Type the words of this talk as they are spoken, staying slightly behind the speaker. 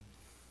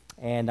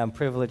and I'm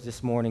privileged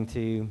this morning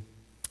to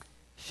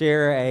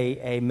share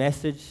a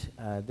message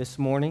this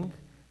morning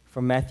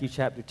from Matthew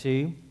chapter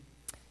 2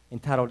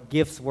 entitled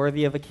Gifts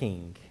Worthy of a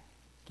King.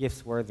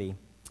 Gifts Worthy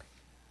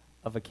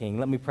of a King.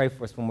 Let me pray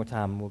for us one more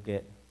time and we'll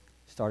get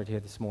started here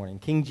this morning.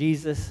 King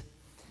Jesus,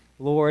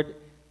 Lord,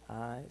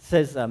 it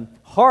says,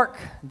 hark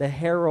the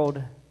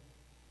herald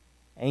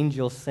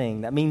angels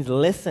sing. That means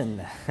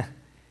listen.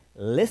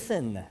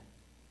 Listen.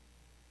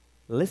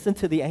 Listen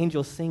to the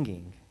angels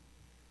singing.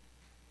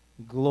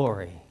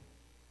 Glory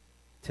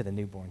to the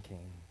newborn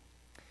King.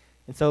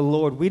 And so,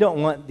 Lord, we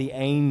don't want the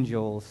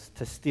angels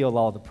to steal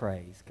all the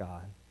praise,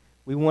 God.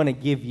 We want to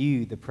give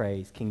you the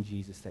praise, King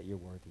Jesus, that you're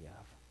worthy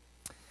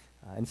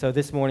of. And so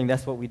this morning,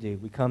 that's what we do.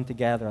 We come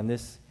together on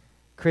this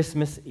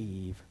Christmas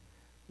Eve,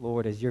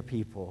 Lord, as your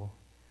people,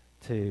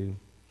 to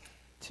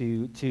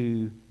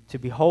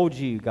behold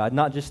you, God,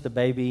 not just the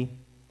baby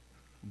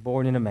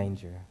born in a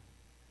manger,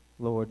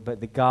 Lord, but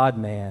the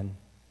God-man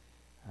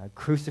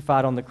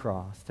crucified on the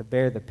cross to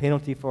bear the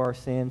penalty for our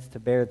sins, to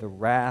bear the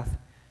wrath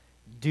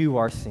due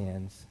our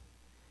sins,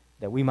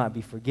 that we might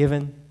be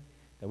forgiven,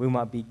 that we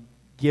might be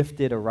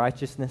gifted a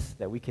righteousness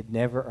that we could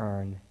never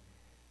earn,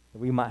 that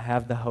we might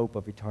have the hope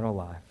of eternal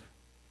life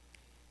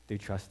through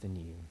trust in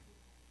you.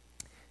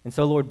 And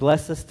so, Lord,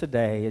 bless us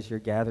today as your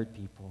gathered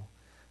people.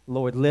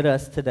 Lord, let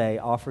us today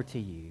offer to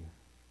you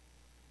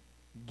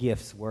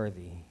gifts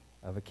worthy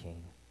of a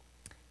king.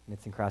 And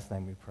it's in Christ's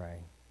name we pray.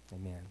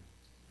 Amen.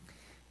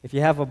 If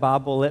you have a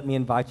Bible, let me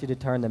invite you to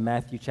turn to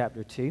Matthew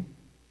chapter 2.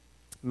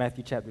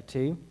 Matthew chapter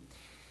 2.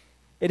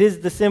 It is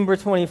December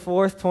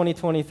 24th,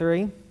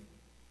 2023.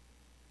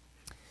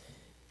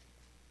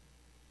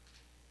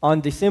 On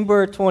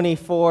December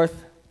 24th,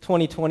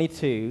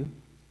 2022,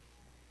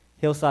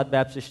 Hillside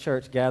Baptist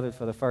Church gathered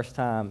for the first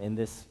time in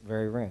this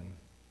very room.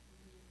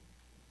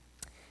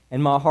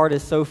 And my heart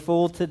is so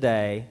full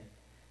today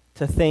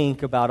to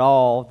think about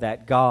all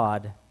that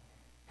God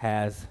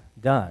has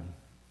done.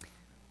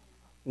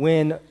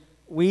 When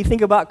we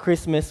think about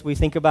Christmas, we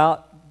think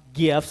about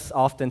gifts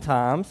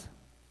oftentimes.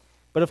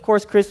 But of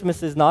course,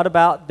 Christmas is not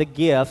about the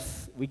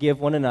gifts we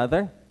give one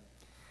another,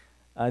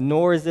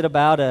 nor is it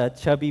about a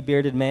chubby,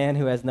 bearded man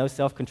who has no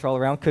self-control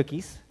around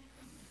cookies.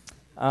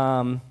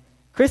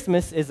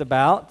 Christmas is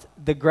about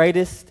the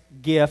greatest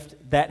gift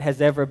that has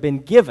ever been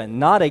given,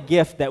 not a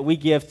gift that we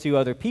give to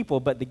other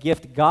people, but the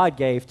gift God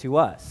gave to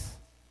us.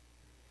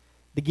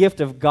 The gift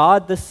of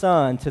God the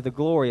Son to the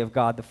glory of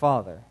God the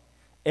Father.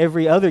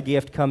 Every other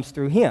gift comes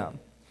through him.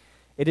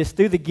 It is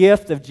through the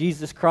gift of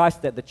Jesus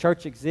Christ that the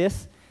church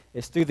exists.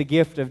 It's through the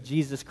gift of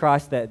Jesus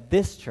Christ that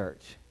this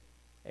church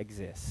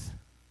exists.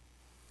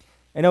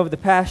 And over the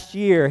past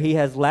year, he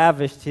has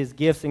lavished his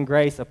gifts and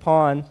grace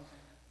upon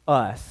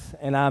us.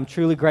 And I'm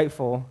truly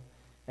grateful,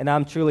 and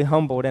I'm truly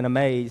humbled and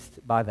amazed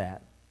by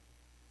that.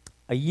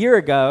 A year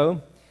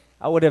ago,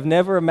 I would have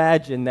never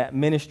imagined that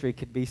ministry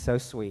could be so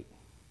sweet.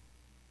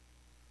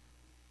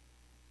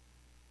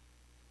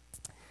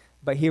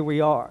 But here we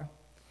are.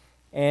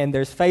 And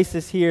there's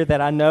faces here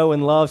that I know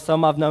and love.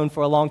 Some I've known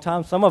for a long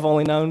time. Some I've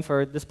only known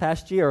for this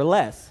past year or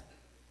less.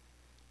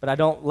 But I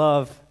don't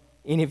love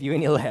any of you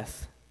any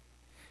less.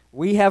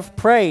 We have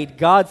prayed,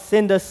 God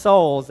send us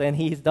souls, and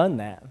he's done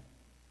that.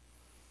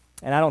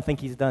 And I don't think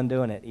he's done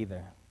doing it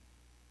either.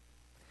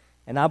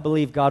 And I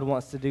believe God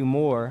wants to do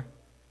more,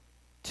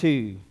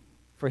 too,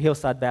 for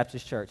Hillside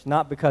Baptist Church.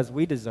 Not because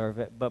we deserve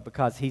it, but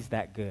because he's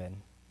that good.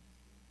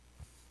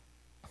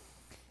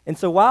 And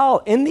so while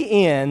in the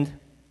end,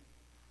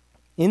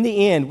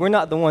 we're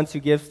not the ones who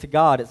gives to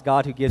God, it's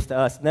God who gives to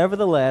us.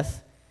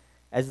 Nevertheless,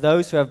 as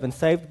those who have been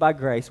saved by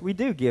grace, we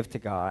do give to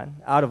God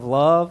out of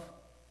love,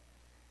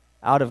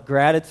 out of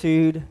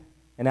gratitude,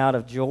 and out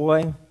of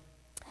joy.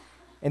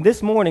 And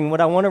this morning,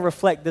 what I want to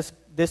reflect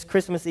this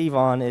Christmas Eve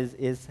on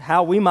is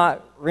how we might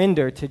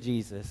render to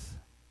Jesus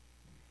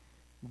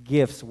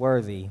gifts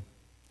worthy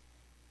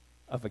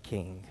of a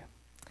king.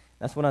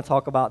 That's what I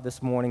talk about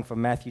this morning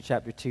from Matthew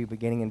chapter 2,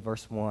 beginning in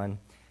verse 1.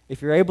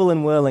 If you're able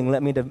and willing,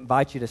 let me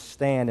invite you to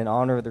stand in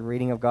honor of the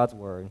reading of God's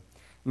word.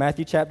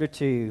 Matthew chapter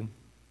 2,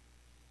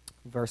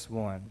 verse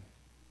 1.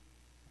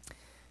 It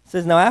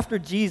says, Now after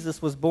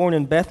Jesus was born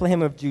in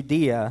Bethlehem of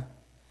Judea,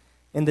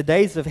 in the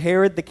days of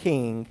Herod the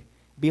king,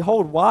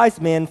 behold,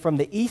 wise men from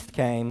the east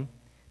came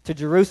to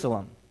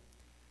Jerusalem,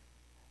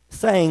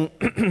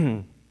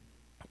 saying,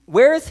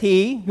 Where is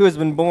he who has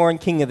been born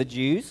King of the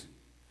Jews?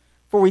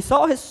 For we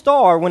saw his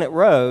star when it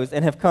rose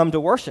and have come to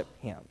worship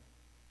him.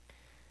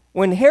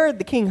 When Herod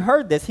the king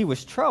heard this, he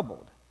was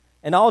troubled,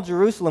 and all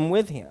Jerusalem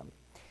with him.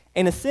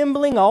 And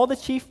assembling all the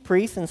chief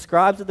priests and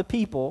scribes of the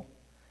people,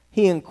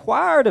 he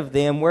inquired of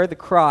them where the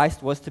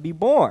Christ was to be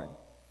born.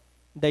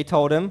 They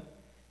told him,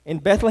 In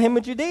Bethlehem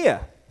of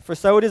Judea, for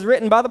so it is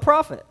written by the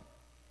prophet.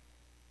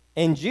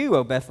 And you,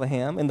 O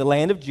Bethlehem, in the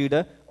land of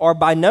Judah, are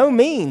by no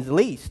means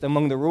least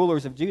among the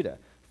rulers of Judah.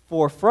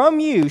 For from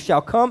you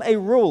shall come a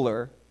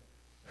ruler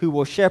who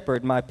will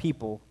shepherd my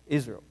people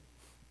Israel.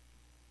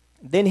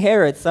 Then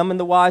Herod summoned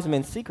the wise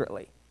men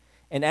secretly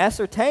and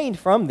ascertained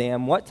from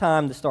them what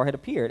time the star had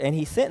appeared. And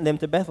he sent them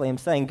to Bethlehem,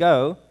 saying,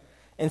 Go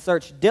and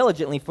search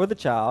diligently for the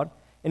child.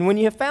 And when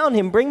you have found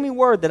him, bring me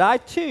word that I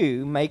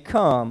too may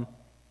come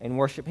and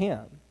worship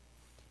him."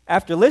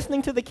 After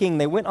listening to the king,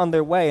 they went on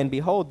their way, and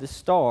behold, the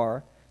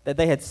star that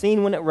they had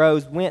seen when it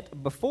rose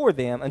went before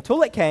them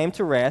until it came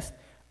to rest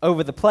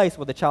over the place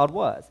where the child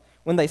was.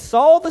 When they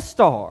saw the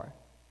star,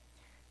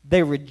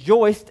 they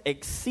rejoiced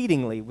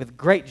exceedingly with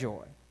great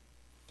joy.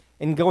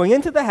 And going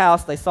into the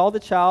house, they saw the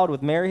child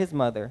with Mary his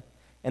mother,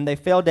 and they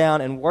fell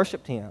down and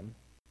worshipped him.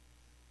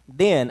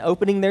 Then,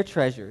 opening their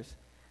treasures,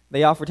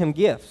 they offered him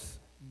gifts,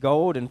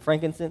 gold and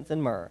frankincense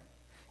and myrrh.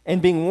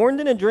 And being warned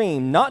in a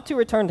dream not to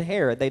return to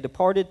Herod, they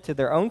departed to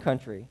their own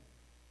country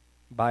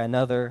by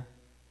another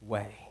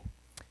way.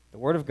 The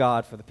word of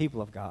God for the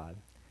people of God.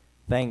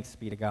 Thanks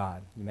be to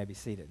God. You may be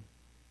seated.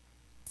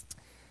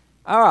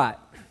 All right,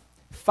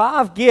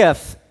 5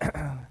 gifts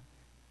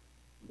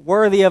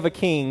worthy of a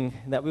king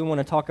that we want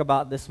to talk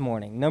about this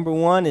morning. Number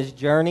 1 is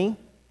journey,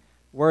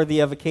 worthy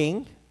of a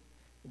king.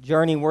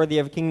 Journey worthy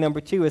of a king. Number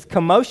 2 is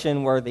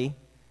commotion worthy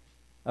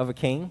of a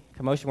king.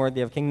 Commotion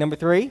worthy of a king. Number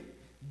 3,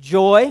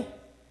 joy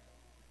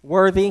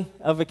worthy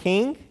of a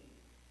king.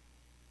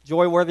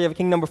 Joy worthy of a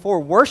king. Number 4,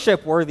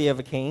 worship worthy of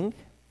a king.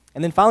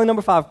 And then finally,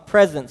 number 5,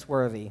 presence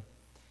worthy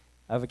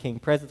of a king.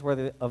 Presence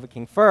worthy of a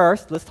king.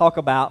 First, let's talk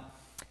about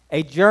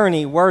a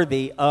journey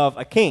worthy of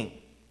a king.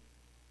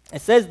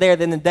 It says there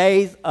that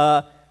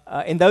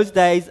in those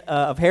days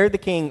of Herod the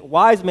king,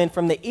 wise men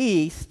from the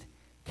east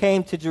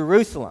came to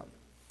Jerusalem.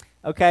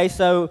 Okay,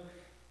 so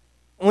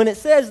when it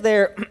says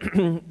there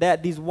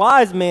that these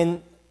wise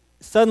men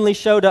suddenly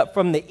showed up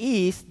from the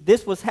east,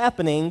 this was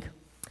happening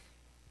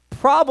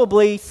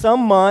probably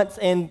some months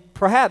and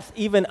perhaps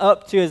even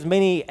up to as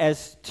many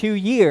as 2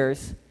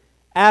 years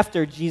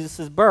after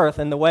Jesus' birth.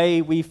 And the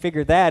way we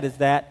figure that is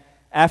that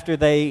after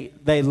they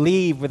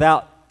leave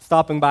without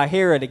stopping by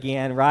Herod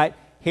again, right?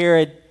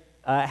 Herod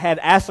had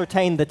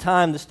ascertained the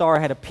time the star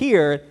had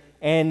appeared,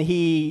 and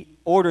he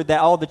ordered that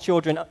all the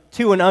children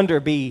 2 and under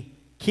be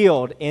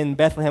killed in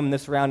Bethlehem and the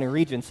surrounding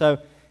region. So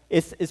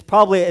it's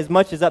probably as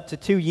much as up to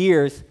 2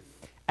 years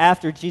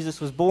after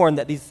Jesus was born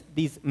that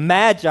these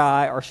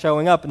magi are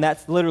showing up, and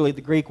that's literally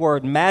the Greek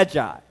word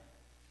magi.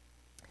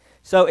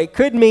 So it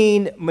could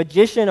mean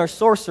magician or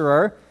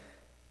sorcerer,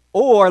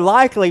 or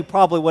likely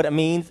probably what it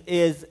means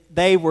is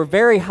they were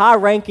very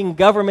high-ranking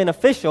government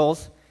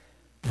officials,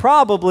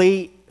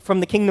 probably from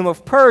the kingdom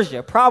of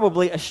Persia,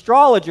 probably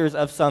astrologers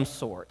of some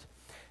sort,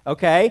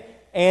 okay?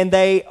 And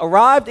they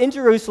arrived in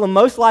Jerusalem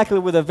most likely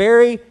with a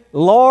very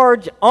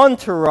large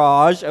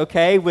entourage,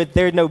 okay, with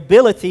their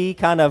nobility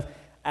kind of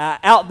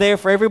out there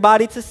for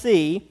everybody to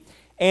see.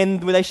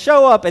 And when they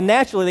show up, and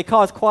naturally they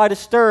cause quite a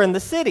stir in the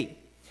city.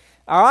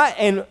 All right,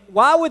 and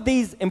why would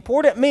these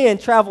important men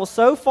travel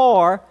so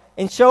far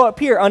and show up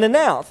here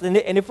unannounced? And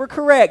if we're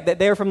correct that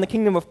they're from the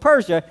kingdom of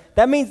Persia,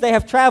 that means they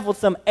have traveled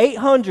some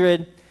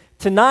 800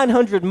 to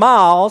 900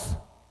 miles,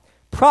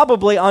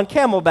 probably on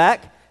camelback,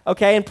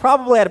 okay, and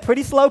probably at a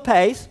pretty slow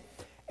pace,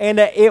 and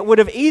it would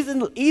have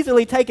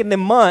easily taken them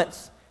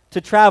months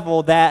to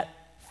travel that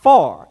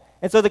far.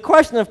 And so the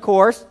question, of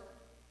course,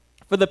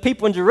 for the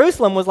people in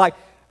Jerusalem was like,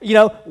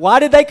 why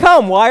did they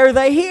come? Why are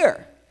they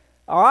here?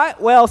 All right,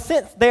 well,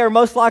 since they are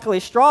most likely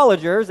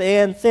astrologers,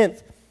 and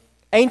since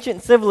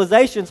ancient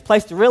civilizations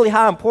placed a really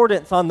high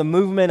importance on the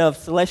movement of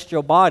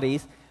celestial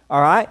bodies,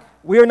 all right,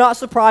 we are not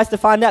surprised to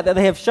find out that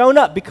they have shown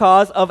up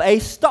because of a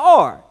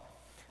star.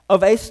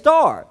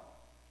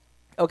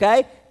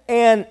 Okay?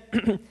 And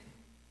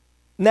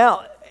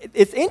now,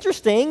 it's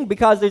interesting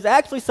because there's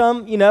actually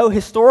some,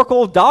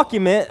 historical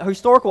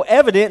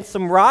evidence,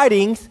 some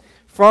writings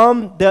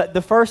from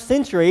the first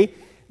century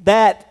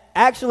that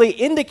actually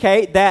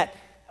indicate that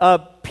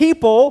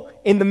people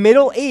in the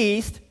Middle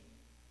East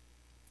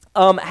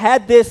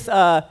had this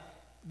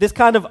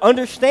kind of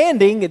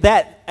understanding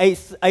that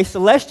a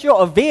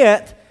celestial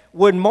event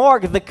would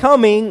mark the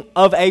coming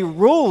of a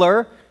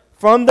ruler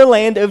from the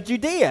land of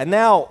Judea.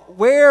 Now,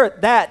 where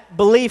that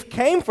belief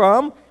came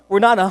from, we're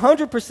not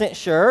 100%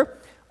 sure,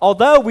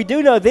 although we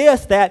do know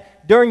this,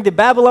 that during the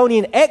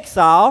Babylonian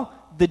exile,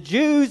 the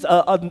Jews,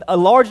 a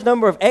large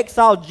number of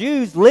exiled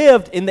Jews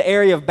lived in the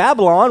area of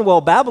Babylon. Well,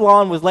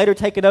 Babylon was later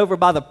taken over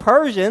by the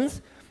Persians,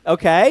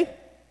 okay?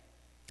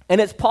 And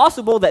it's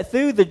possible that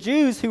through the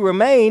Jews who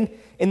remained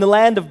in the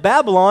land of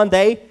Babylon,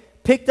 they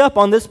picked up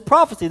on this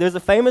prophecy. There's a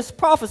famous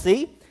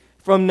prophecy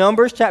from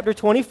Numbers chapter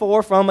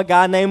 24 from a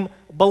guy named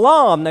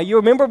Balaam. Now, you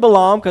remember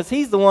Balaam because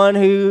he's the one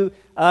who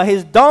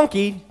his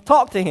donkey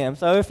talked to him.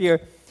 So if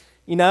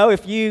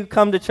you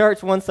come to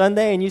church one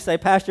Sunday and you say,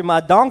 "Pastor,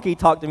 my donkey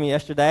talked to me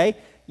yesterday,"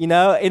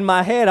 in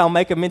my head I'll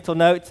make a mental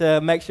note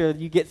to make sure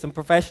you get some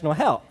professional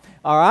help.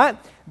 All right?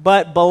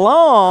 But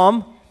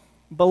Balaam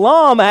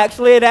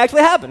it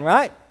actually happened,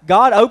 right?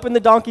 God opened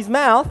the donkey's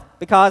mouth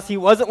because he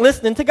wasn't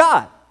listening to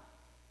God.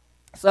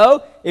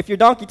 So, if your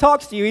donkey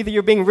talks to you, either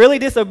you're being really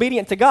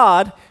disobedient to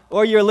God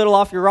or you're a little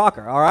off your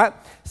rocker, all right?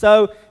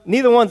 So,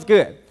 neither one's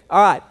good. All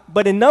right,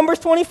 but in Numbers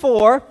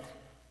 24,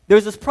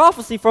 there's this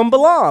prophecy from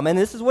Balaam, and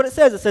this is what it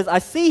says. It says, "I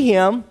see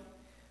him,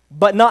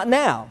 but not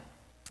now.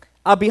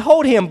 I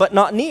behold him, but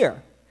not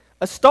near.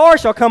 A star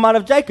shall come out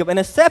of Jacob, and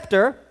a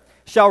scepter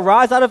shall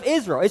rise out of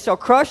Israel. It shall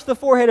crush the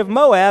forehead of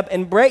Moab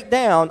and break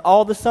down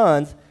all the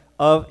sons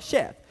of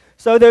Sheth.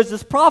 So there's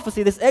this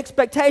prophecy, this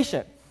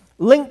expectation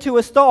linked to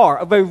a star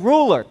of a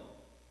ruler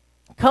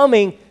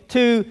coming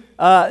to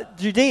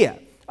Judea.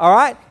 All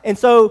right? And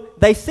so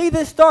they see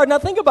this star. Now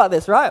think about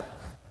this, right?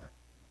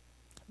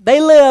 They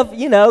live,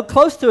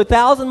 close to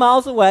 1,000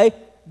 miles away.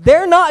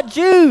 They're not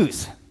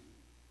Jews.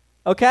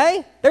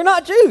 Okay? They're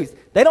not Jews.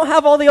 They don't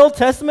have all the Old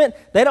Testament.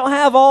 They don't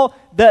have all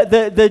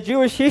the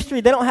Jewish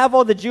history. They don't have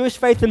all the Jewish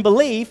faith and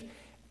belief.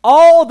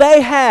 All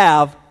they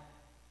have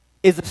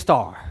is a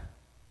star.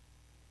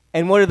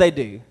 And what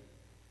do?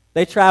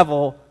 They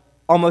travel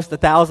almost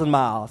 1,000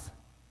 miles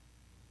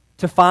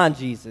to find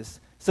Jesus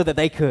so that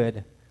they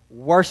could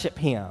worship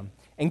him.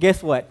 And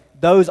guess what?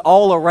 Those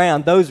all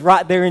around, those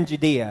right there in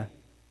Judea,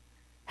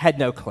 had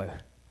no clue.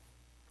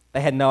 They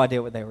had no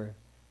idea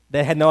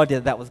they had no idea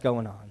that was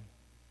going on.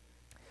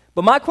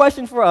 But my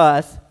question for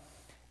us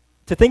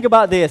to think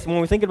about this, when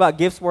we're thinking about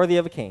gifts worthy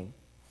of a king,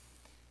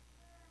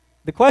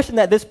 the question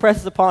that this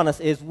presses upon us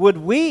is, would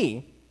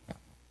we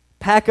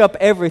pack up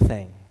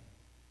everything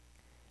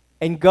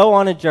and go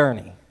on a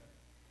journey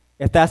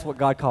if that's what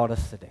God called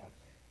us to do?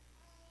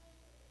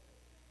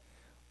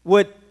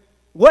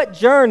 What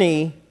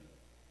journey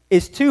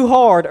is too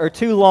hard or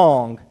too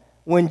long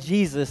when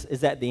Jesus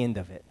is at the end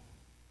of it?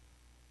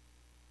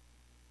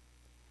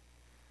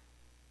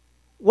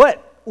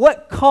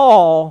 What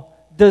call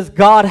does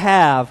God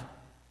have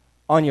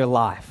on your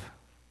life?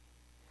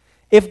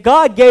 If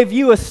God gave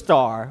you a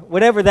star,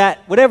 whatever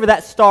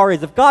that star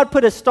is, if God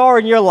put a star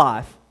in your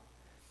life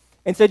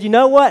and said, you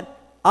know what,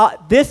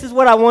 this is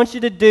what I want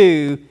you to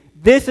do,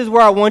 this is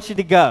where I want you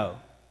to go,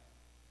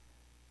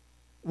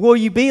 will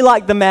you be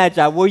like the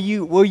Magi? Will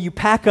you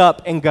pack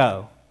up and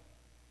go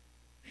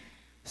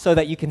so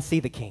that you can see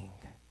the King?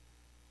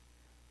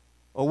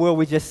 Or will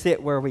we just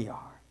sit where we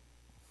are?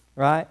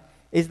 Right?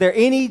 Is there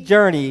any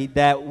journey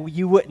that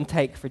you wouldn't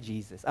take for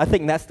Jesus? I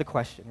think that's the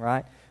question,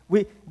 right?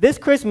 This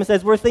Christmas,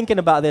 as we're thinking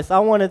about this, I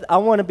want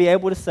to be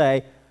able to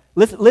say,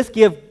 let's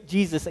give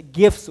Jesus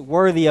gifts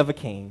worthy of a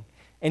king.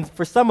 And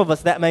for some of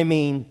us, that may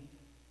mean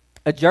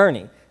a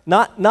journey,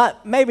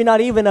 maybe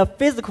not even a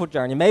physical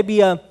journey,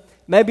 maybe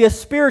a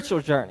spiritual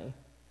journey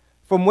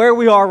from where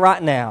we are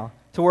right now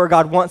to where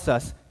God wants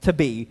us to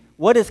be.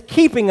 What is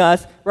keeping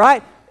us,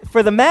 right?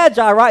 For the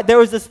Magi, right, there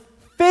was this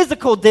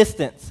physical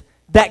distance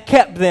that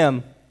kept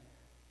them,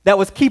 that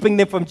was keeping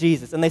them from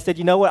Jesus. And they said,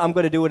 you know what, I'm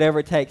going to do whatever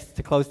it takes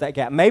to close that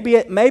gap.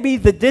 Maybe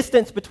the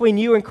distance between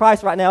you and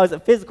Christ right now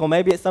isn't physical.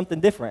 Maybe it's something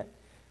different.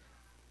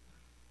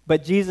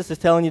 But Jesus is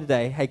telling you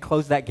today, hey,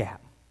 close that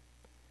gap.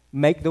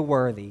 Make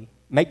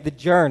the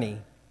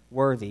journey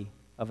worthy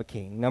of a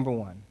king, number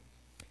one.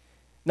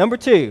 Number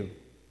two,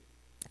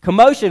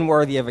 commotion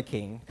worthy of a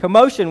king.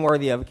 Commotion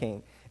worthy of a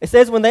king. It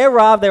says when they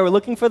arrived, they were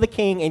looking for the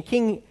king, and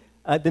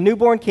the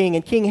newborn king,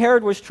 and King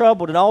Herod was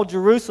troubled, and all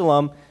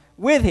Jerusalem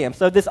with him.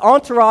 So this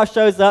entourage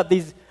shows up,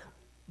 these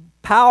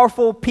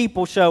powerful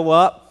people show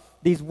up,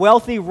 these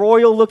wealthy,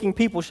 royal-looking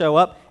people show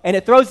up, and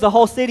it throws the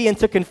whole city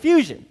into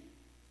confusion.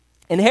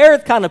 And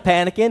Herod's kind of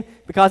panicking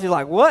because he's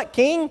like, what,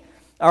 king?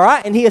 All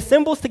right, and he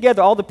assembles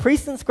together all the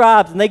priests and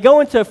scribes, and they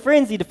go into a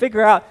frenzy to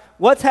figure out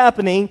what's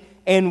happening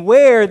and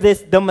where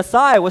the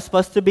Messiah was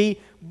supposed to be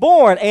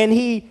born. And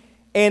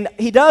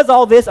he does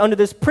all this under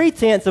this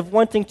pretense of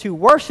wanting to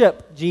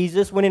worship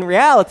Jesus, when in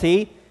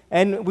reality,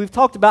 and we've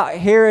talked about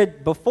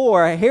Herod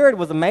before, Herod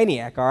was a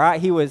maniac, all right?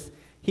 He was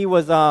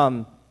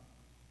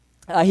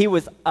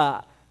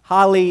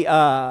highly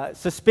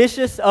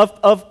suspicious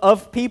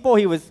of people.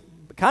 He was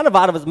kind of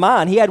out of his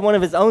mind. He had one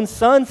of his own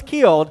sons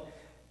killed,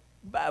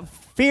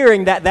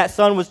 fearing that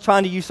son was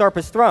trying to usurp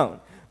his throne,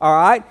 all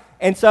right?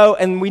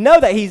 And we know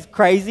that he's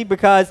crazy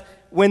because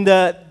when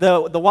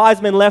the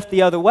wise men left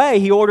the other way,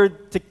 he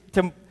ordered to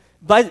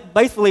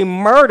basically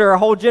murder a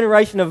whole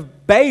generation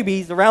of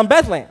babies around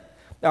Bethlehem.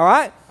 All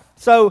right?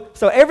 So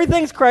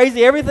everything's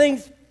crazy,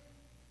 everything's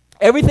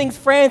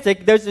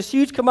frantic. There's this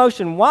huge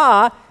commotion.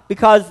 Why?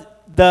 Because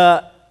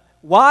the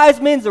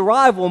wise men's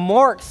arrival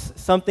marks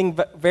something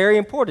very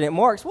important. It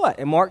marks what?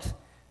 It marks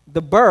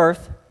the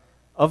birth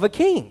of a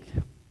king.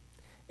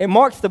 It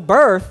marks the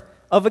birth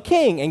of a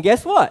king. And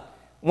guess what?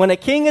 When a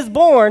king is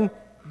born,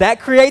 that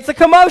creates a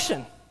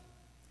commotion.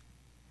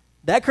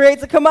 That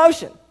creates a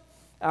commotion.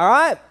 All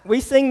right?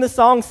 We sing the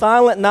song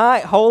Silent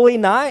Night, Holy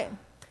Night.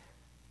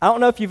 I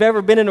don't know if you've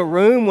ever been in a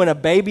room when a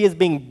baby is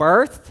being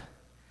birthed.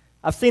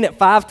 I've seen it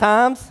 5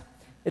 times.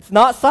 It's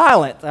not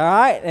silent, all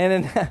right?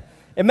 And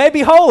it may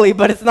be holy,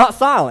 but it's not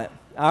silent,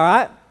 all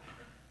right?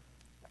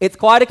 It's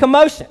quite a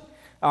commotion,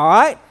 all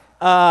right?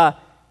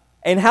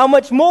 And how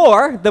much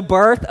more the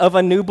birth of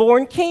a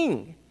newborn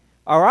king,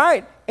 all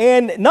right?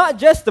 And not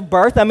just the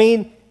birth. I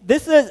mean,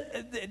 this is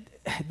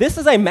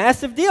a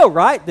massive deal,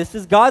 right? This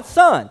is God's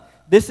son.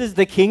 This is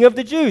the King of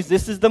the Jews.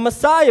 This is the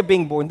Messiah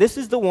being born. This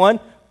is the one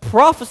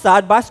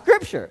prophesied by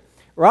Scripture,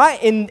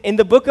 right? In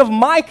the book of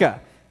Micah,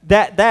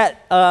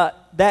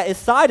 that is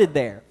cited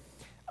there.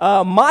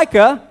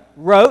 Micah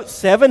wrote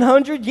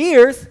 700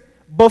 years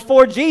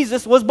before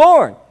Jesus was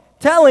born,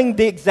 telling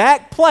the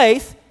exact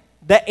place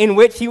that in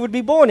which he would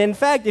be born. In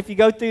fact, if you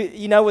go through,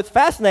 what's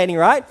fascinating,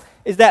 right,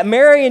 is that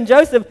Mary and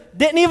Joseph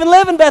didn't even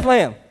live in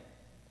Bethlehem.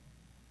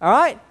 All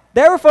right?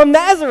 They were from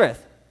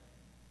Nazareth.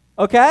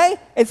 Okay?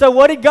 And so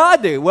what did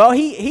God do? Well,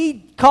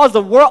 he caused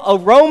a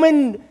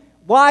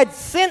Roman-wide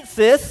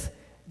census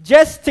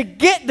just to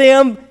get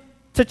them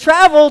to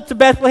travel to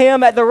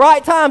Bethlehem at the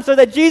right time so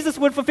that Jesus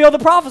would fulfill the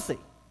prophecy.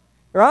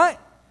 Right?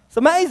 It's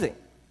amazing.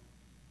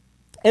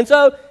 And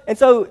so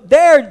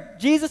there,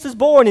 Jesus is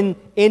born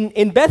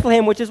in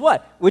Bethlehem, which is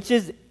what? Which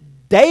is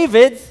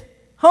David's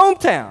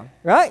hometown,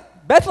 right?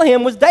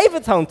 Bethlehem was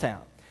David's hometown,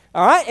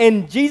 all right?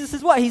 And Jesus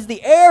is what? He's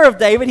the heir of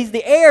David. He's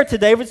the heir to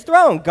David's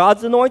throne,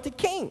 God's anointed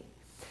king.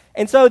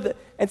 And so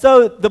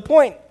the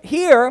point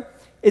here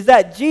is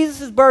that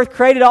Jesus' birth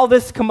created all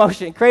this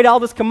commotion,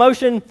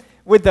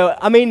 with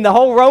the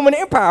whole Roman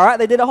Empire, right?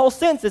 They did a whole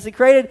census. It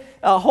created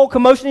a whole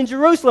commotion in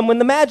Jerusalem when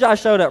the Magi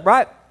showed up,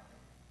 right?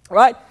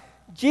 Right?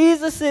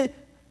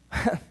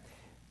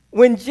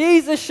 When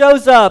Jesus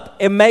shows up,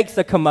 it makes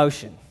a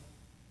commotion.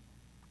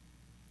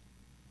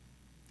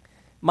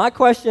 My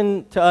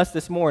question to us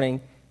this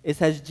morning is,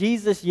 has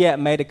Jesus yet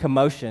made a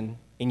commotion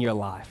in your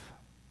life?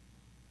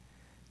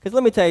 Because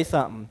let me tell you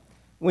something.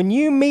 When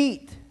you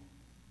meet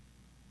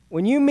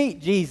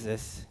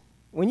Jesus,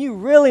 when you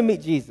really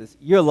meet Jesus,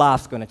 your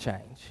life's going to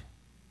change.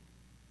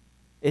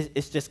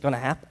 It's just going to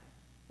happen,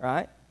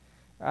 right?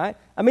 Right?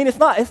 I mean, it's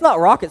not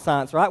rocket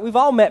science, right? We've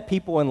all met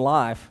people in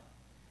life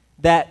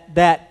that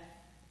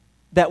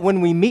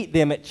when we meet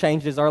them, it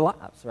changes our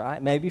lives,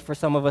 right? Maybe for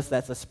some of us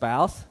that's a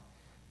spouse,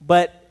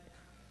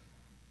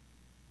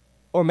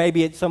 or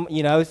maybe it's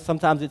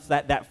sometimes it's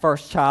that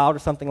first child or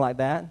something like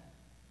that.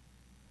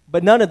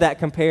 But none of that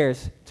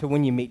compares to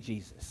when you meet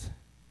Jesus.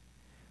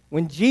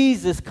 When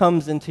Jesus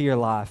comes into your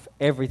life,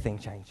 everything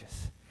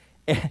changes.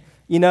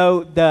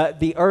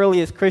 The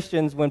earliest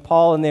Christians, when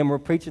Paul and them were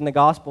preaching the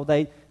gospel,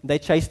 they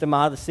chased them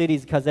out of the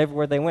cities because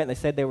everywhere they went, they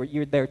said they were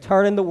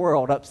turning the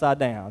world upside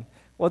down.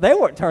 Well, they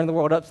weren't turning the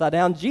world upside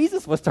down.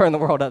 Jesus was turning the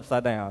world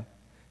upside down.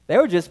 They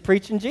were just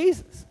preaching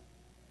Jesus.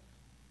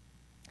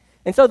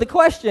 And so the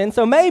question,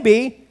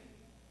 maybe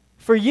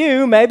for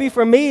you, maybe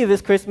for me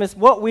this Christmas,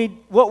 what we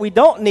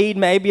don't need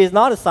maybe is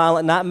not a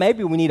silent night.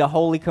 Maybe we need a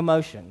holy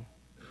commotion.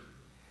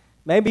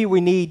 Maybe we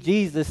need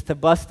Jesus to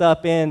bust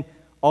up in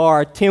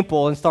our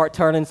temple and start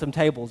turning some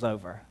tables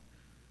over.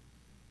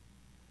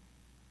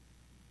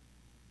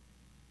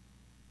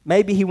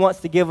 Maybe he wants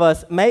to give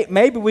us,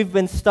 maybe we've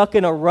been stuck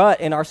in a rut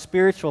in our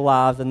spiritual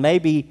lives, and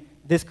maybe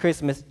this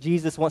Christmas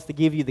Jesus wants to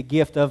give you the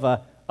gift of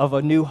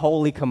a new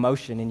holy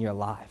commotion in your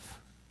life.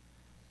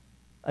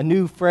 A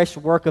new fresh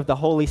work of the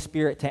Holy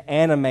Spirit to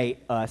animate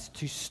us,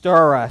 to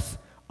stir us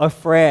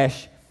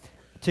afresh,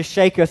 to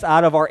shake us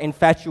out of our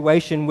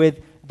infatuation with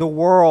the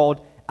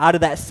world, out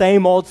of that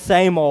same old,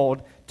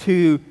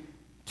 to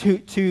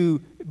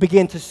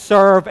begin to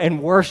serve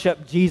and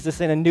worship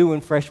Jesus in a new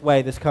and fresh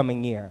way this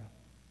coming year.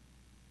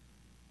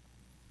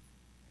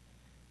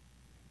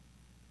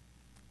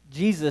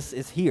 Jesus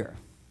is here.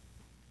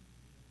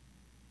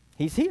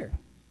 He's here.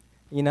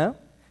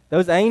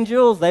 Those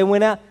angels, they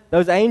went out.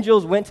 Those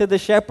angels went to the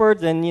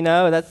shepherds, and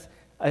that's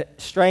a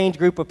strange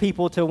group of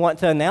people to want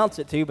to announce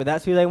it to, but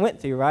that's who they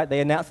went to, right?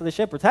 They announced to the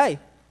shepherds, hey,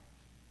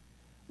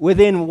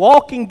 within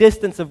walking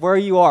distance of where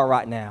you are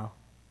right now,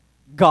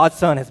 God's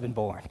Son has been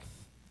born.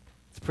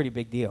 It's a pretty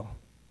big deal.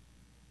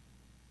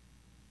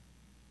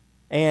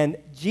 And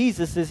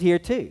Jesus is here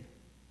too.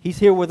 He's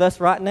here with us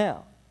right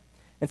now.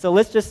 And so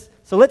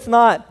let's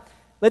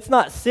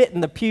not sit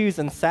in the pews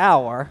and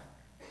sour.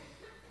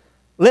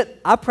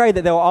 I pray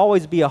that there will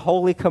always be a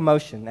holy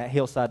commotion at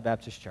Hillside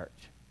Baptist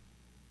Church,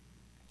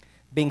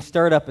 being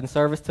stirred up in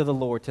service to the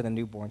Lord, to the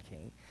newborn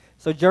King.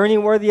 So journey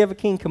worthy of a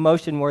king,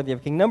 commotion worthy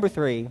of a king. Number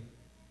 3,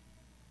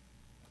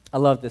 I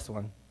love this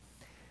one.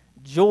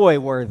 Joy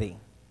worthy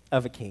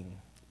of a king.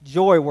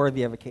 Joy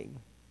worthy of a king.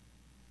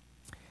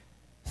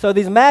 So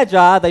these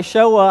magi, they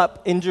show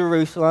up in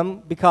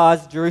Jerusalem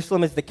because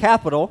Jerusalem is the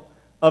capital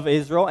of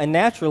Israel, and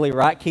naturally,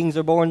 right, kings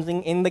are born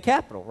in the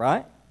capital,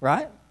 right?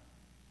 Right?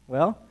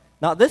 Well,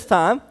 not this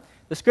time.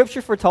 The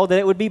scripture foretold that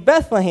it would be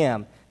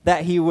Bethlehem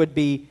that he would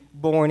be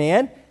born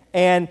in,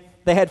 and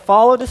they had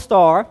followed a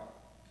star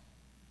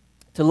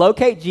to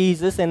locate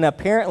Jesus, and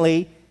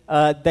apparently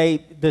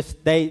they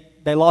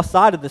lost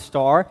sight of the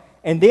star.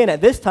 And then at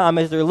this time,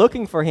 as they're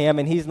looking for him,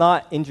 and he's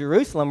not in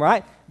Jerusalem,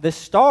 right, the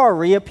star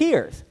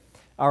reappears.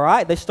 All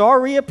right, the star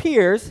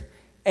reappears,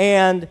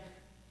 and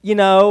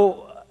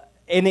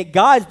and it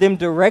guides them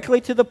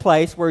directly to the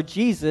place where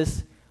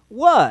Jesus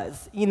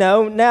was.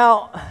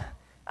 Now,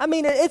 I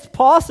mean, it's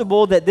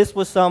possible that this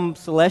was some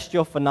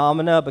celestial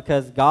phenomena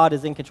because God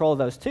is in control of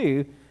those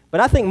too, but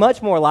I think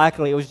much more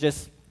likely it was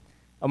just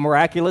a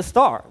miraculous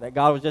star, that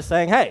God was just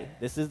saying, hey,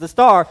 this is the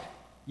star.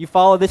 You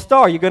follow this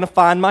star, you're going to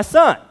find my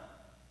son.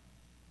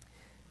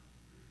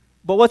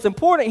 But what's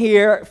important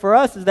here for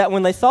us is that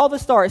when they saw the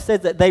star, it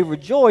says that they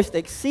rejoiced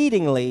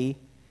exceedingly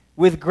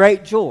with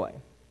great joy.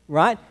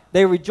 right?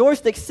 They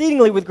rejoiced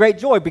exceedingly with great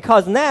joy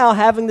because now,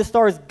 having the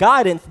star's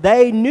guidance,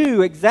 they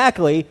knew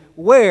exactly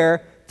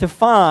where to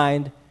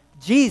find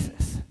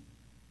Jesus.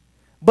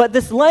 But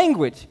this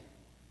language,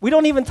 we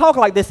don't even talk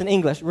like this in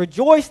English.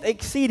 Rejoiced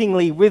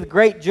exceedingly with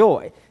great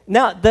joy.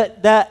 Now,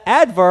 the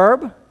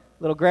adverb,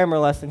 little grammar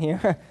lesson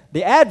here,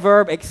 the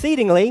adverb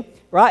exceedingly,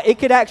 right, it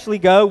could actually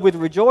go with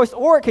rejoiced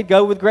or it could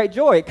go with great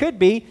joy. It could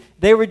be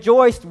they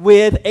rejoiced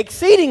with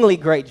exceedingly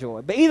great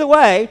joy. But either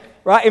way,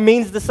 right, it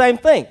means the same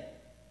thing.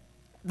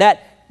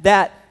 That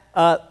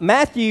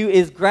Matthew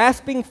is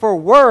grasping for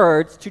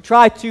words to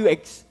try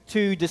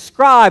to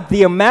describe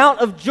the amount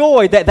of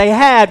joy that they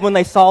had when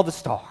they saw the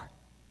star.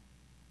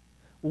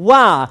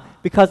 Why?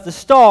 Because the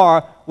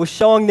star was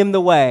showing them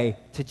the way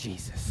to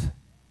Jesus.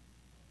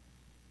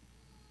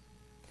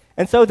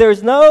 And so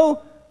there's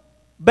no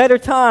better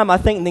time, I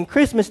think, than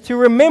Christmas to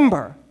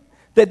remember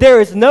that there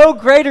is no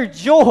greater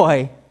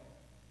joy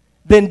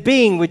than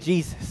being with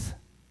Jesus.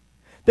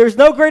 There's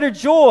no greater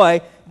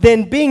joy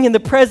than being in the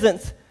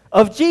presence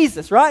of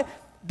Jesus, right?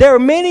 There are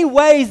many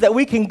ways that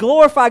we can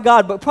glorify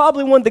God, but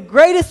probably one of the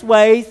greatest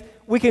ways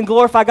we can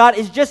glorify God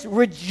is just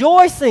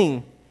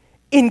rejoicing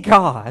in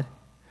God.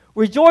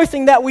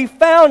 Rejoicing that we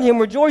found Him,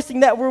 rejoicing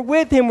that we're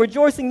with Him,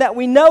 rejoicing that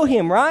we know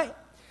Him, right?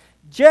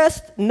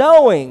 Just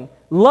knowing,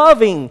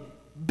 loving,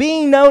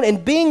 being known,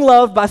 and being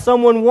loved by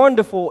someone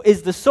wonderful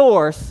is the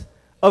source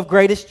of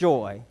greatest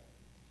joy.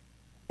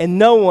 And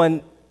no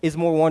one is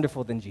more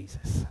wonderful than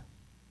Jesus,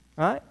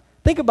 right?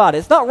 Think about it.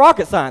 It's not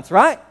rocket science,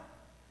 right?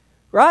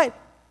 Right?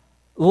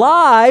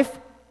 Life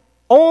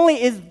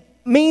only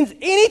means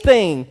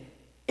anything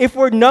if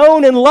we're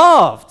known and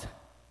loved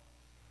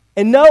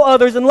and know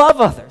others and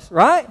love others,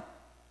 right?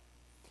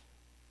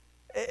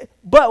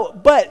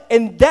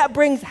 And that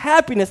brings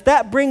happiness,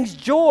 that brings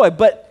joy,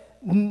 but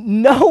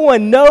no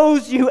one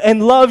knows you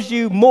and loves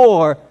you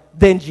more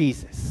than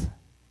Jesus.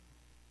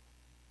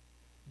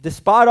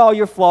 Despite all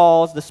your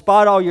flaws,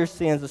 despite all your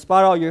sins,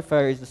 despite all your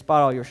failures,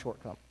 despite all your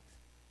shortcomings.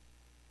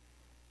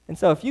 And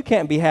so if you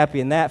can't be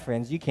happy in that,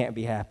 friends, you can't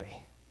be happy.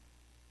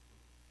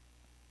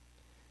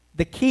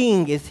 The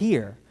King is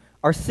here.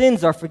 Our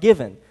sins are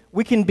forgiven.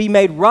 We can be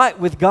made right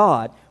with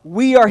God.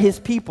 We are His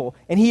people,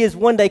 and He is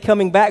one day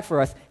coming back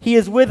for us. He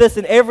is with us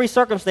in every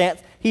circumstance.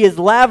 He is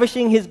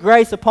lavishing His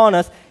grace upon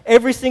us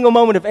every single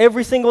moment of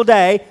every single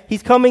day.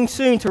 He's coming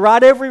soon to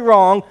right every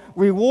wrong,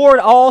 reward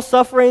all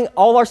suffering,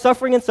 all our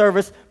suffering and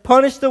service,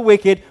 punish the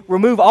wicked,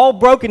 remove all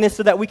brokenness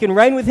so that we can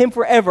reign with Him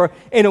forever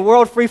in a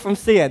world free from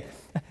sin.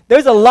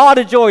 There's a lot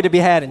of joy to be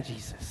had in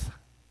Jesus.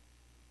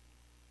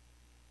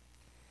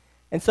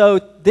 And so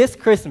this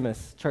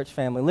Christmas, church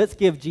family, let's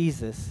give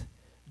Jesus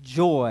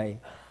joy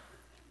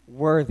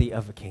worthy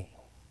of a king.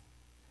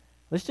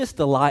 Let's just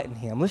delight in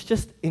Him. Let's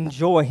just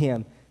enjoy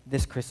Him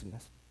this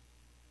Christmas.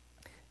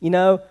 You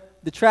know,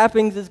 the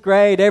trappings is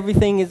great.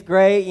 Everything is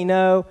great. You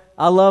know,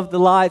 I love the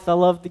lights. I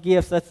love the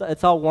gifts.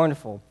 It's all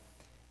wonderful.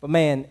 But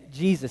man,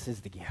 Jesus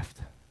is the gift.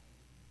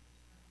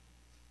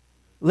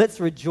 Let's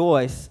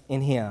rejoice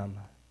in Him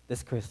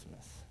this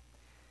Christmas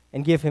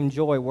and give Him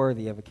joy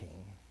worthy of a king.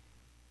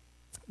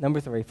 Number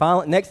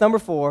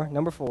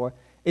four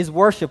is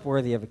worship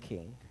worthy of a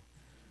king.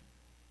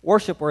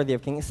 Worship worthy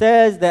of a king. It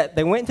says that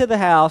they went into the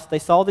house, they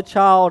saw the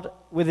child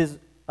with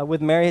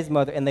Mary, his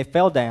mother, and they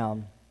fell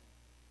down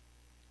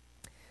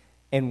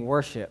and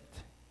worshiped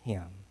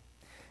Him.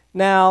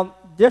 Now,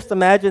 just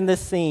imagine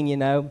this scene, you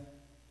know.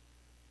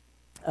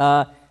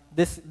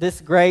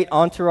 This great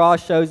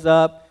entourage shows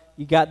up.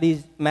 You got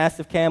these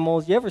massive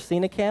camels. You ever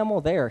seen a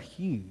camel? They are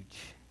huge.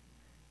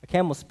 A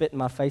camel spit in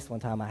my face one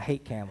time. I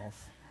hate camels.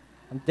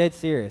 I'm dead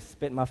serious.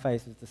 Spit in my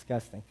face is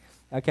disgusting.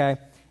 Okay?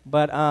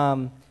 But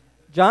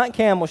giant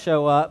camels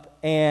show up,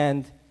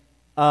 and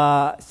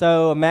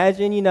so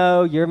imagine, you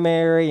know, you're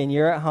Mary and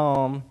you're at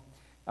home,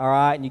 all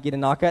right, and you get a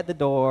knock at the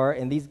door,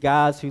 and these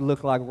guys who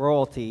look like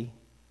royalty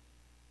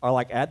are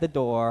like at the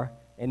door,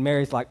 and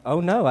Mary's like,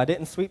 oh no, I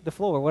didn't sweep the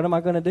floor. What am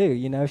I going to do?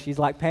 You know, she's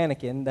like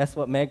panicking. That's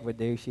what Meg would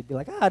do. She'd be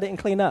like, I didn't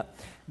clean up.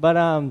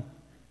 But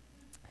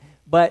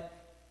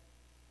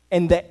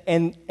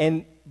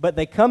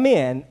they come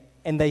in,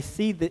 and they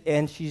see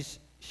and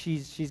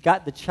she's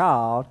got the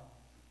child,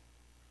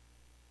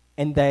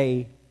 and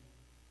they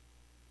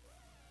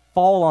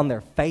fall on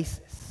their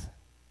faces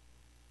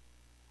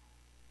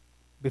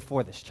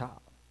before this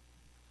child.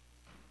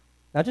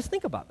 Now just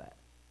think about that.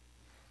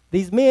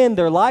 These men,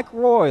 they're like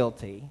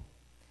royalty,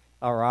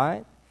 all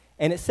right?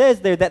 And it says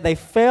there that they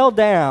fell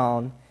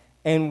down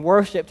and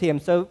worshiped Him.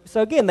 So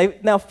again,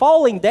 now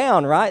falling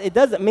down, right? It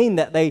doesn't mean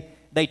that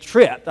they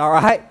tripped, all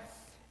right?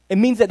 It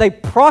means that they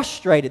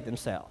prostrated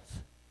themselves.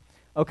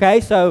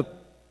 Okay, so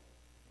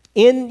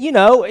in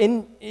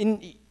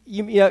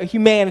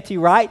humanity,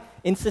 right?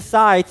 In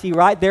society,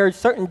 right? There are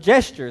certain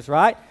gestures,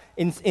 right?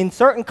 In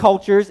certain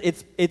cultures,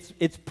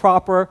 it's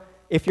proper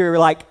if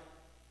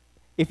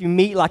you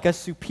meet like a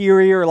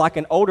superior, like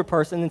an older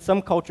person. In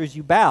some cultures,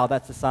 you bow.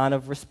 That's a sign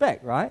of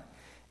respect, right?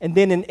 And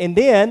then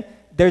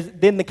there's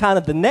the kind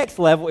of the next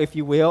level, if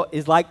you will,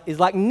 is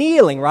like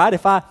kneeling, right?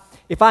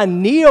 If if I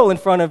kneel in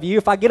front of you,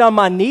 if I get on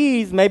my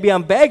knees, maybe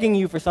I'm begging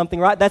you for something,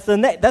 right? That's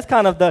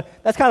kind of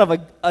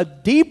a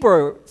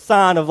deeper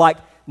sign of like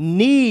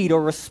need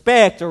or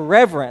respect or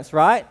reverence,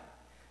 right?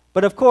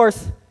 But of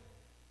course,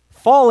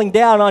 falling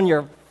down on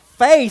your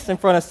face in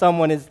front of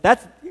someone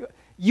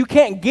you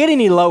can't get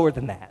any lower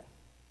than that,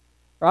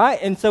 right?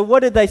 And so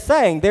what are they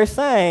saying? They're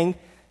saying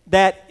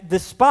that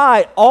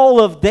despite all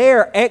of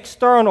their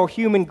external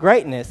human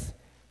greatness,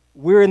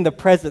 we're in the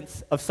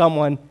presence of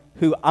someone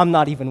who I'm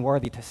not even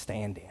worthy to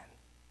stand in.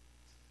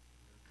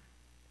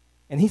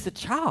 And he's a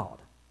child,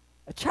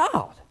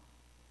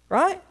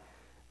 right?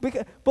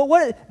 But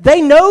what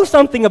they know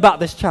something about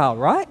this child,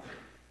 right?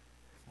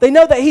 They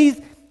know that he's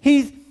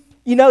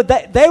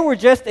that they were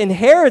just in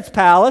Herod's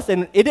palace,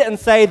 and it didn't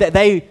say that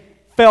they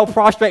fell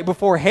prostrate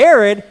before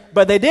Herod,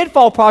 but they did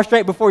fall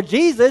prostrate before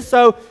Jesus.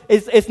 So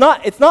it's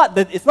not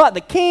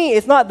the king,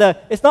 it's not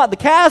the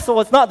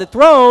castle, it's not the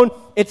throne,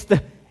 it's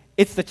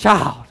the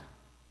child.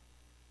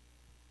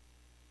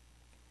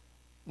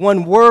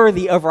 One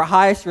worthy of our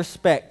highest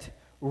respect,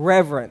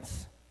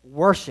 reverence,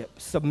 worship,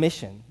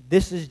 submission.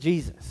 This is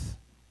Jesus.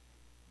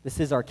 This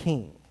is our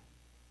King.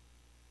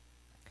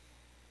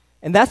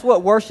 And that's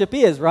what worship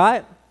is,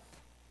 right?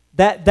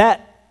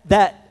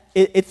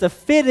 It's a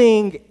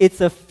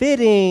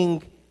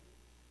fitting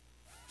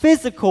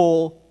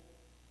physical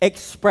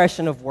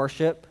expression of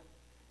worship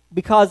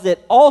because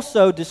it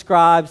also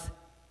describes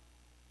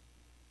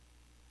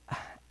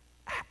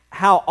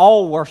how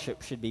all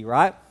worship should be,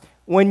 right?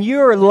 When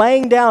you're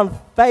laying down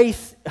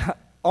face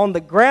on the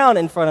ground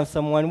in front of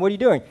someone, what are you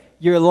doing?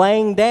 You're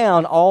laying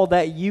down all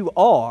that you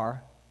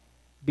are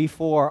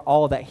before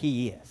all that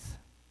he is.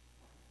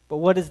 But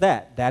what is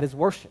that? That is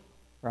worship,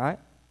 right?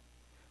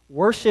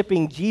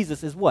 Worshiping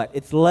Jesus is what?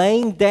 It's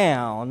laying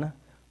down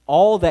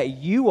all that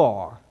you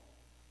are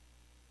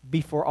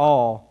before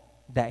all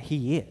that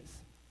he is.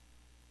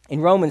 In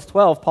Romans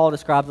 12, Paul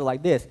describes it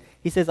like this.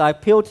 He says, I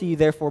appeal to you,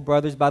 therefore,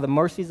 brothers, by the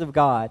mercies of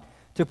God,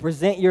 to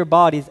present your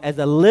bodies as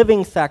a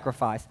living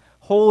sacrifice,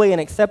 holy and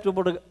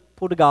acceptable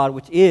to God,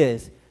 which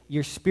is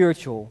your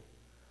spiritual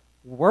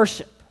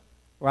worship,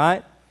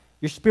 right?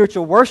 Your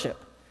spiritual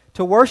worship.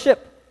 To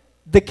worship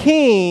the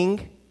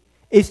King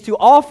is to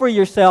offer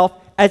yourself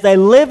as a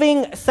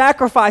living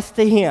sacrifice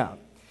to him.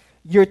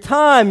 Your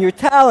time, your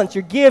talents,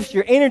 your gifts,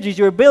 your energies,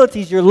 your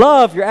abilities, your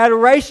love, your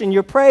adoration,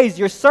 your praise,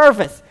 your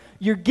service.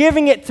 You're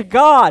giving it to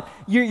God.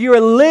 You're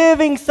a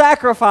living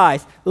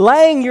sacrifice,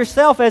 laying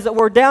yourself, as it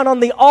were, down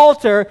on the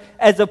altar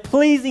as a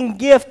pleasing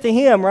gift to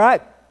him,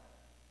 right?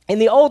 In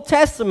the Old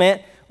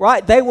Testament,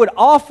 right, they would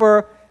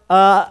offer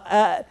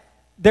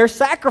their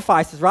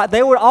sacrifices, right?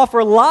 They would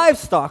offer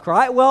livestock,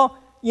 right? Well,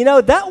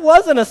 that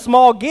wasn't a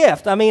small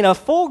gift. I mean, a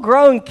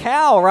full-grown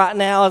cow right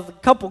now is a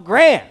couple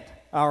grand,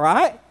 all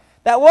right?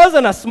 That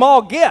wasn't a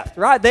small gift,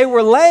 right? They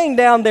were laying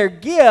down their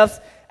gifts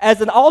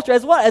as an altar,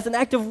 as what? As an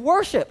act of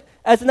worship,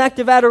 as an act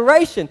of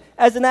adoration,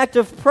 as an act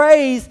of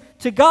praise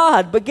to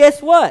God. But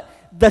guess what?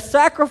 The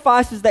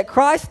sacrifices that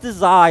Christ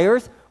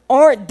desires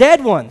aren't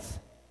dead ones,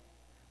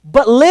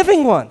 but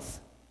living ones.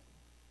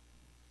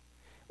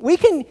 We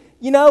can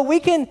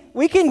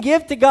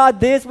give to God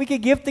this, we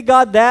could give to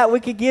God that, we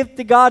could give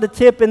to God a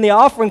tip in the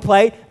offering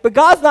plate, but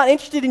God's not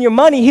interested in your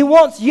money. He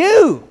wants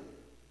you.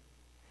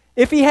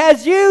 If he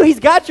has you,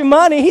 he's got your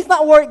money. He's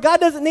not worried. God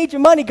doesn't need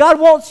your money. God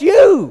wants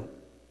you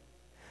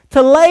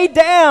to lay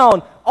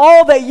down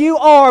all that you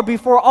are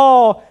before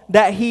all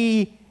that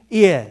he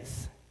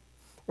is.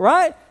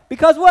 Right?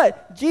 Because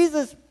what?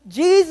 Jesus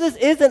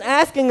isn't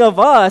asking of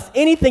us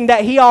anything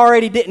that he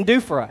already didn't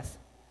do for us.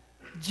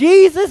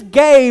 Jesus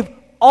gave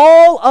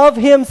all of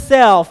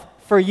himself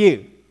for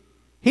you.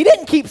 He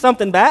didn't keep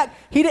something back.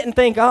 He didn't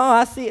think,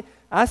 I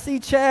see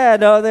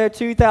Chad there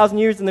 2,000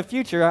 years in the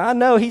future. I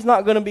know he's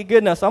not going to be good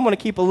enough, so I'm going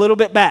to keep a little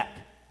bit back.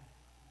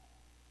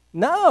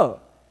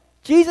 No.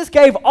 Jesus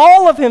gave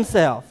all of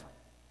himself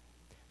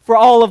for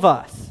all of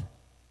us.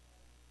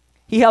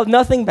 He held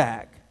nothing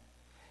back.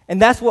 And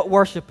that's what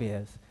worship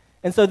is.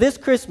 And so this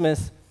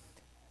Christmas,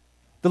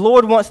 the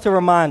Lord wants to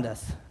remind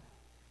us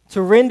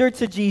to render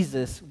to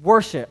Jesus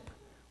worship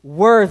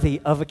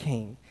worthy of a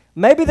king.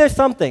 Maybe there's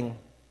something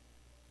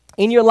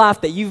in your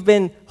life that you've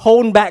been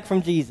holding back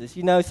from Jesus.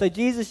 So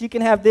Jesus, you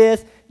can have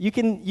this, you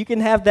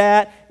can have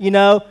that,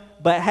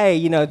 but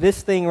hey,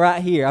 this thing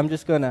right here, I'm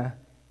just going to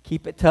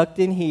keep it tucked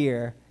in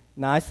here,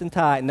 nice and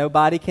tight.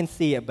 Nobody can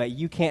see it, but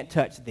you can't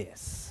touch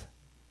this.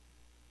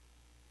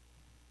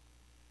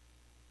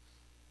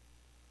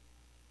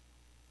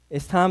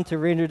 It's time to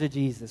render to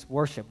Jesus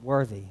worship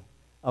worthy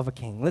of a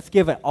king. Let's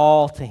give it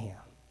all to him.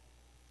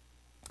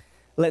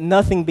 Let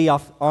nothing be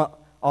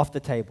off the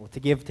table to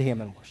give to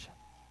him in worship.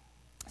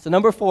 So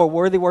number 4,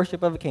 worthy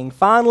worship of a king.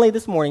 Finally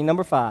this morning,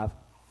 number 5,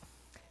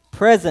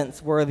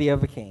 presence worthy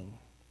of a king.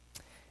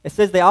 It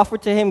says they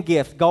offered to him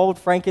gifts, gold,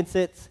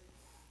 frankincense,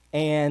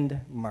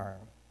 and myrrh.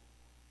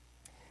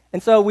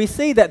 And so we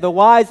see that the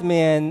wise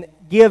men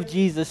give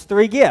Jesus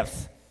 3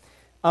 gifts.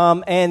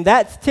 And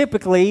that's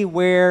typically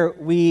where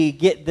we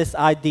get this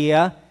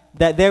idea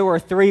that there were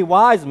 3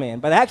 wise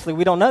men. But actually,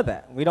 we don't know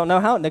that. We don't know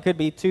how. There could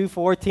be 2,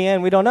 4,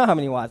 10. We don't know how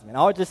many wise men.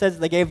 All it just says is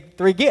they gave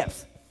 3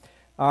 gifts.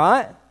 All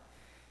right?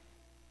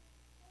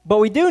 But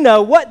we do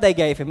know what they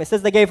gave him. It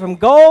says they gave him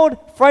gold,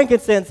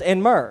 frankincense,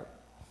 and myrrh.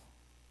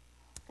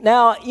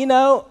 Now,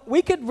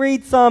 we could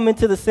read some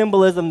into the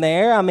symbolism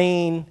there. I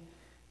mean,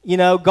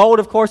 gold,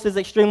 of course, is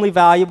extremely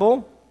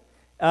valuable.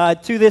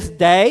 To this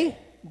day,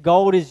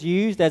 gold is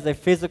used as a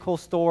physical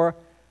store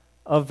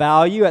of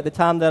value. At the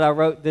time that I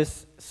wrote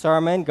this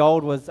sermon,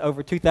 gold was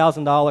over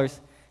 $2,000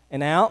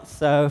 an ounce.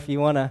 So if you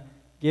want to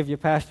give your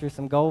pastor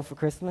some gold for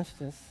Christmas,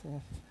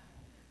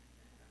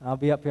 I'll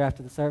be up here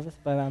after the service.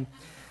 But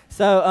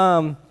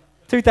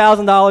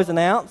 $2,000 an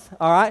ounce.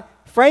 All right.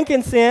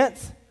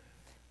 Frankincense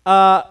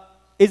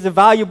is a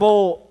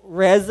valuable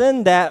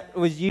resin that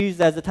was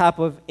used as a type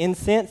of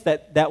incense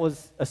that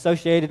was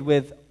associated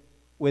with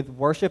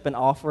worship and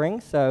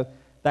offerings. So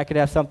that could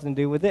have something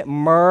to do with it.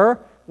 Myrrh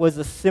was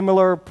a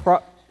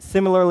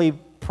similarly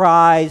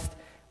prized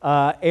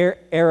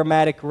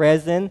aromatic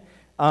resin,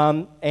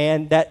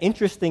 and that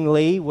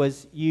interestingly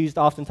was used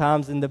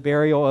oftentimes in the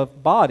burial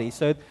of bodies.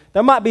 So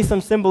there might be some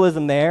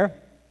symbolism there.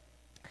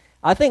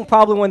 I think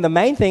probably one of the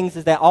main things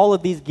is that all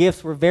of these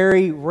gifts were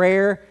very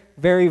rare,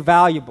 very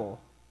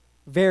valuable,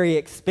 very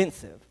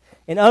expensive.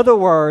 In other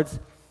words,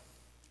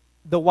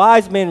 the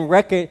wise men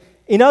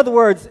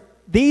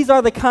these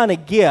are the kind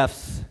of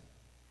gifts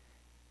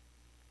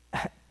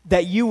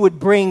that you would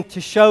bring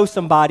to show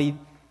somebody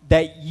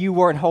that you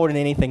weren't holding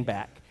anything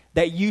back,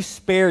 that you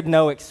spared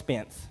no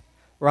expense,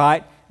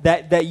 right?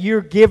 That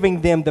you're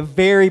giving them the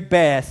very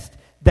best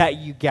that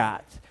you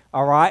got,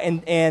 all right?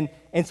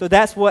 And so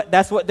that's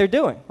what they're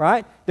doing,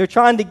 right? They're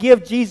trying to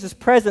give Jesus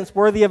presents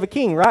worthy of a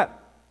king, right?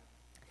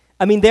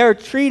 I mean, they are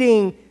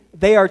treating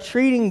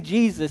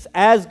Jesus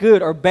as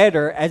good or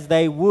better as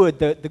they would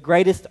the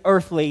greatest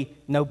earthly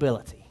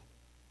nobility,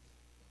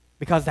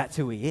 because that's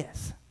who he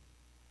is.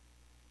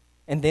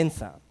 And then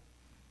some.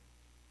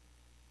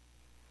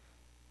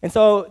 And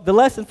so the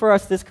lesson for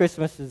us this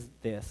Christmas is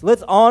this.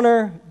 Let's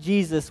honor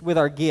Jesus with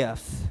our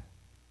gifts,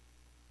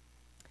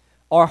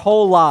 our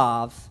whole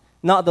lives,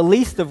 not the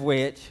least of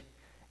which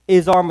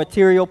is our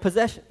material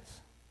possessions.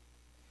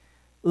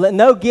 Let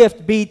no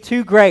gift be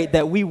too great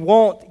that we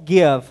won't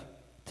give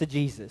to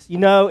Jesus.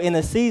 In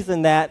a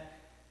season that,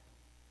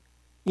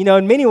 in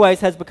many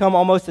ways has become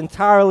almost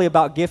entirely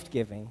about gift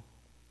giving,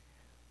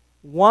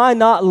 why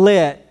not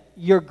let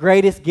your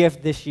greatest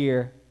gift this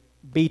year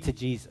be to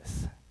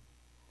Jesus?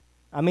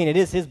 I mean, it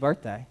is his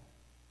birthday.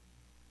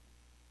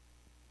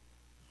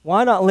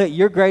 Why not let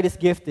your greatest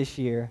gift this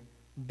year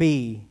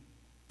be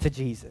to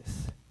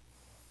Jesus?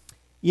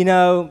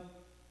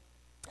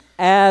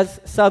 As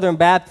Southern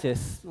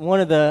Baptists, one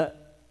of the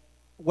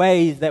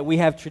ways that we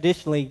have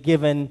traditionally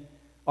given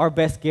our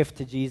best gift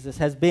to Jesus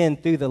has been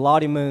through the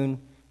Lottie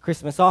Moon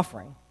Christmas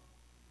offering.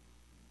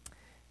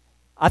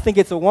 I think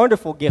it's a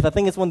wonderful gift. I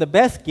think it's one of the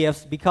best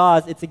gifts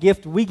because it's a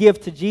gift we give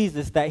to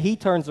Jesus that he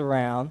turns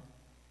around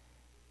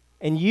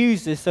and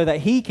uses so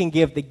that he can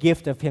give the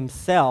gift of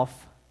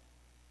himself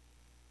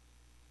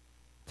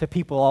to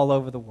people all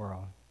over the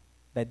world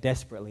that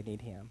desperately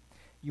need him.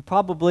 You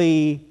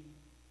probably,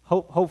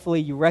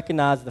 hopefully you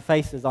recognize the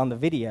faces on the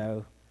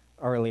video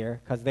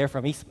earlier because they're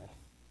from Eastman.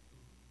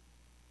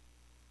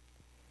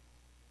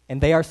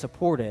 And they are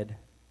supported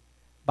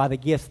by the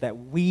gifts that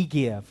we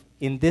give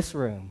in this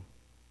room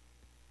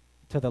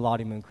to the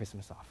Lottie Moon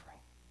Christmas offering.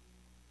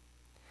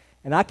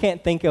 And I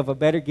can't think of a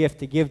better gift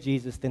to give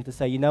Jesus than to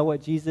say, you know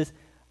what, Jesus,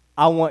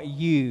 I want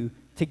you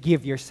to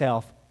give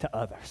yourself to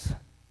others.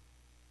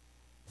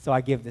 So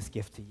I give this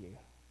gift to you.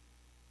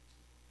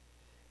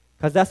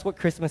 Because that's what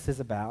Christmas is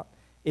about.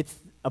 It's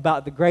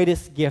about the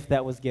greatest gift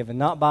that was given,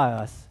 not by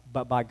us,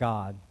 but by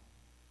God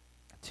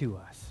to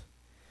us.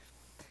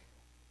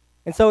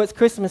 And so it's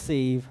Christmas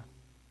Eve.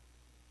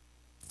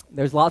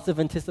 There's lots of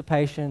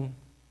anticipation.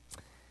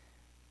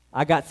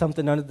 I got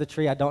something under the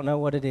tree. I don't know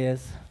what it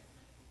is.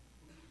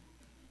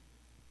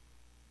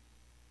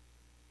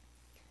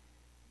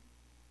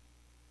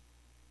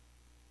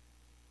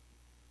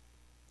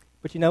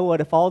 But you know what?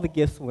 If all the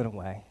gifts went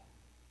away,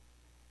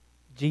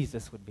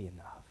 Jesus would be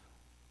enough.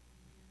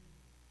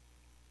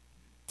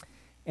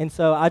 And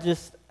so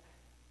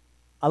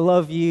I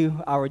love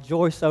you. I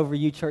rejoice over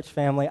you, church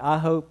family. I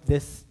hope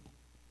this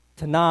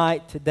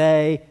tonight,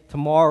 today,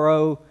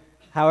 tomorrow,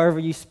 however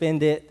you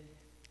spend it,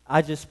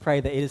 I just pray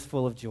that it is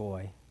full of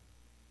joy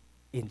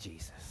in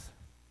Jesus.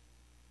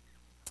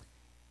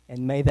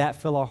 And may that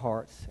fill our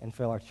hearts and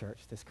fill our church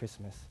this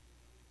Christmas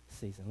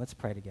season. Let's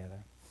pray together.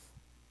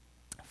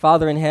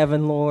 Father in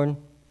heaven, Lord,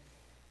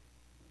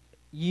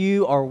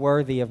 you are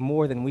worthy of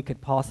more than we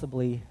could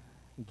possibly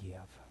give.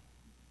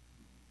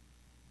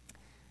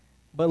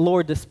 But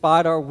Lord,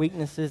 despite our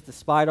weaknesses,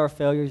 despite our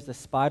failures,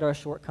 despite our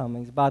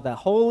shortcomings, by the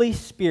Holy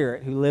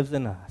Spirit who lives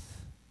in us,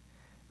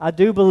 I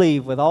do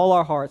believe with all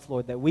our hearts,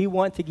 Lord, that we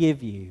want to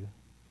give you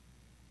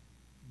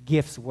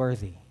gifts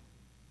worthy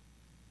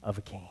of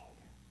a king.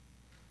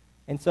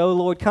 And so,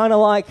 Lord, kind of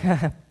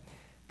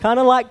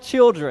like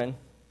children,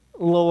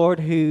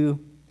 Lord, who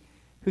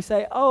who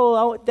say,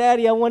 oh,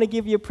 Daddy, I want to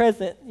give you a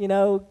present.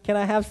 Can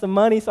I have some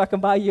money so I can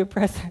buy you a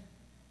present?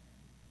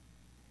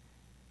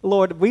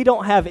 Lord, we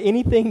don't have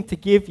anything to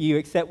give you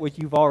except what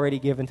you've already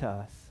given to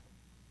us.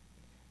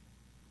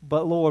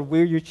 But Lord,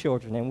 we're your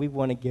children and we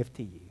want to give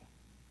to you.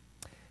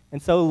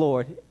 And so,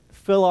 Lord,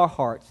 fill our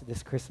hearts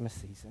this Christmas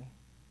season.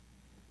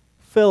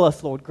 Fill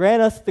us, Lord.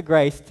 Grant us the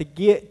grace to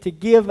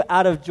give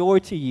out of joy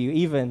to you,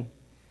 even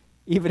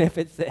if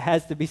it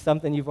has to be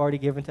something you've already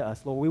given to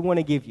us. Lord, we want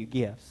to give you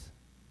gifts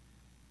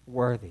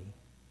worthy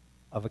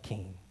of a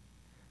king.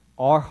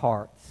 Our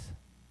hearts,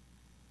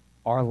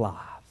 our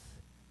lives,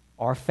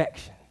 our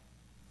affection,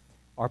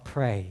 our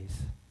praise,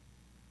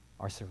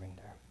 our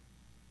surrender.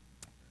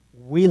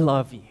 We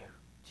love you,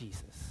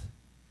 Jesus.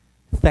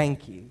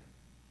 Thank you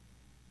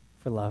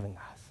for loving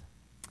us.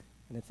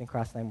 And it's in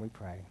Christ's name we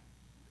pray.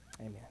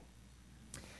 Amen.